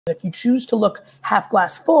If you choose to look half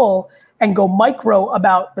glass full and go micro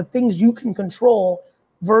about the things you can control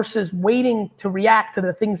versus waiting to react to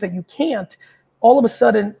the things that you can't, all of a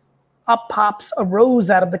sudden up pops a rose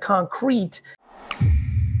out of the concrete.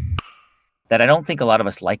 That I don't think a lot of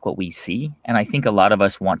us like what we see. And I think a lot of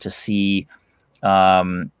us want to see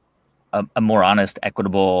a more honest,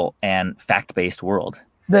 equitable, and fact-based world.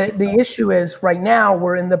 The issue is right now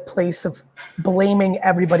we're in the place of blaming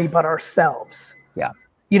everybody but ourselves. Yeah.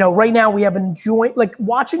 You know, right now we have enjoyed, like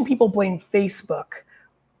watching people blame Facebook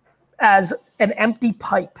as an empty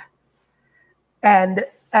pipe and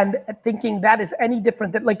thinking that is any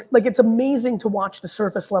different than like it's amazing to watch the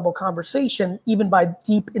surface level conversation, even by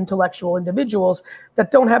deep intellectual individuals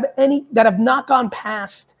that don't have any, that have not gone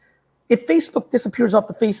past, if Facebook disappears off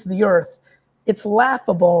the face of the earth, it's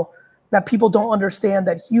laughable that people don't understand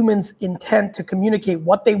that humans intent to communicate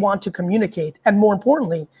what they want to communicate. And more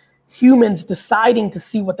importantly, humans deciding to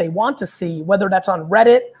see what they want to see, whether that's on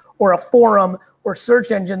Reddit or a forum or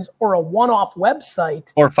search engines or a one-off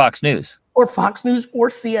website. Or Fox News. Or Fox News or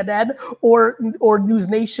CNN or News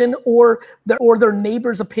Nation or their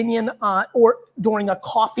neighbor's opinion or during a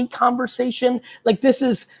coffee conversation. Like this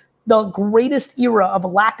is the greatest era of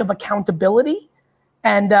lack of accountability,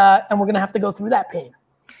 and we're gonna have to go through that pain.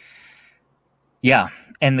 Yeah,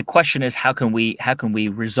 and the question is how can we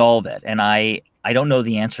resolve it? And I don't know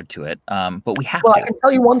the answer to it, but we have to. Well, I can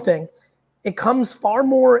tell you one thing. It comes far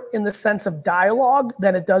more in the sense of dialogue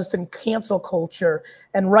than it does in cancel culture.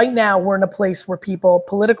 And right now we're in a place where people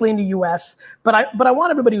politically in the US, but I want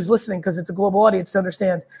everybody who's listening, because it's a global audience, to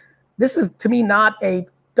understand this is, to me, not a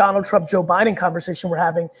Donald Trump, Joe Biden conversation we're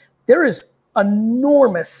having. There is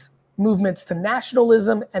enormous movements to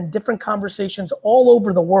nationalism and different conversations all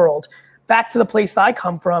over the world. Back to the place I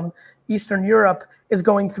come from, Eastern Europe is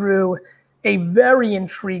going through a very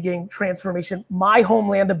intriguing transformation. My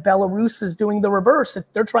homeland of Belarus is doing the reverse.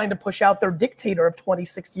 They're trying to push out their dictator of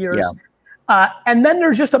 26 years. Yeah. And then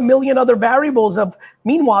there's just a million other variables of,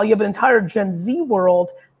 meanwhile, you have an entire Gen Z world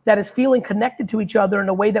that is feeling connected to each other in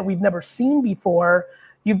a way that we've never seen before.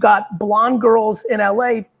 You've got blonde girls in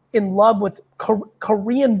LA in love with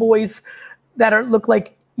Korean boys that look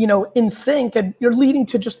like, you know, in sync, and you're leading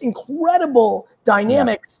to just incredible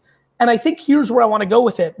dynamics. Yeah. And I think here's where I want to go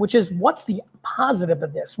with it, which is what's the positive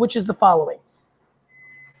of this, which is the following.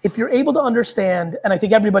 If you're able to understand, and I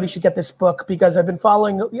think everybody should get this book because I've been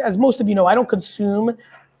following, as most of you know, I don't consume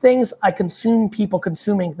things, I consume people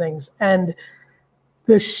consuming things. And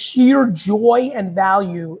the sheer joy and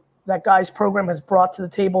value that Guy's program has brought to the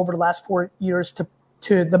table over the last 4 years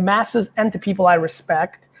to the masses and to people I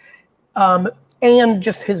respect, and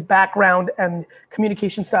just his background and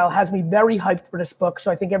communication style has me very hyped for this book. So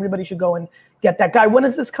I think everybody should go and get that. Guy, when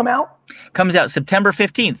does this come out? Comes out September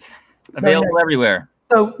 15th, available everywhere.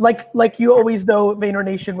 So like you always know, Vayner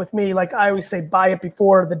Nation, with me, like I always say, buy it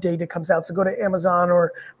before the date it comes out. So go to Amazon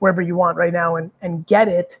or wherever you want right now and get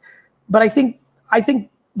it. But I think,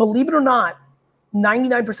 believe it or not,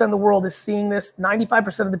 99% of the world is seeing this.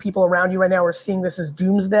 95% of the people around you right now are seeing this as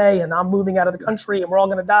doomsday and I'm moving out of the country and we're all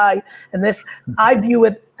gonna die. And this, I view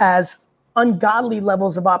it as ungodly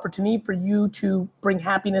levels of opportunity for you to bring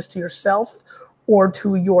happiness to yourself or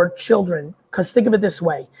to your children. Because think of it this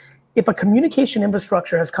way. If a communication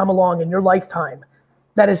infrastructure has come along in your lifetime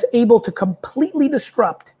that is able to completely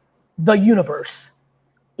disrupt the universe,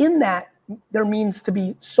 in that there means to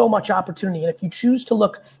be so much opportunity. And if you choose to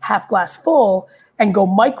look half glass full and go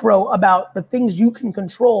micro about the things you can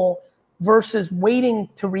control versus waiting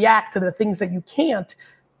to react to the things that you can't,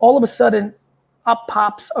 all of a sudden up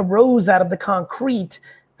pops a rose out of the concrete.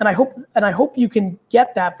 And I hope you can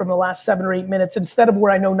get that from the last 7 or 8 minutes instead of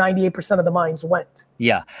where I know 98% of the minds went.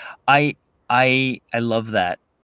 Yeah, I love that.